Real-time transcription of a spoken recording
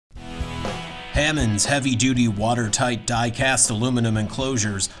Hammond's heavy-duty watertight die-cast aluminum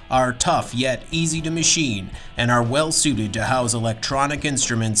enclosures are tough yet easy to machine and are well suited to house electronic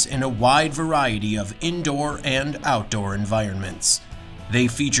instruments in a wide variety of indoor and outdoor environments. They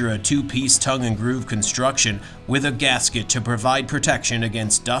feature a two-piece tongue and groove construction with a gasket to provide protection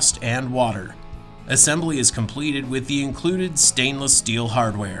against dust and water. Assembly is completed with the included stainless steel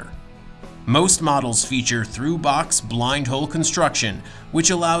hardware. Most models feature through-box blind hole construction,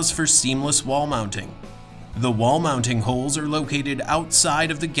 which allows for seamless wall mounting. The wall mounting holes are located outside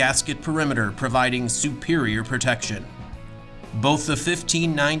of the gasket perimeter, providing superior protection. Both the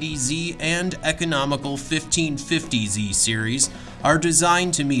 1590Z and economical 1550Z series are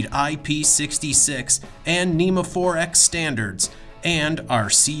designed to meet IP66 and NEMA 4X standards and are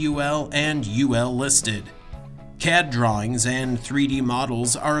CUL and UL listed. CAD drawings and 3D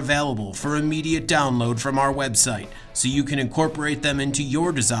models are available for immediate download from our website, so you can incorporate them into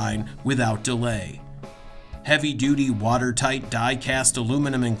your design without delay. Heavy-duty watertight die-cast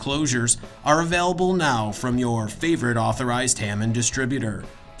aluminum enclosures are available now from your favorite authorized Hammond distributor.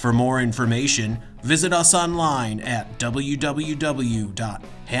 For more information, visit us online at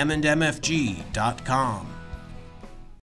www.hammondmfg.com.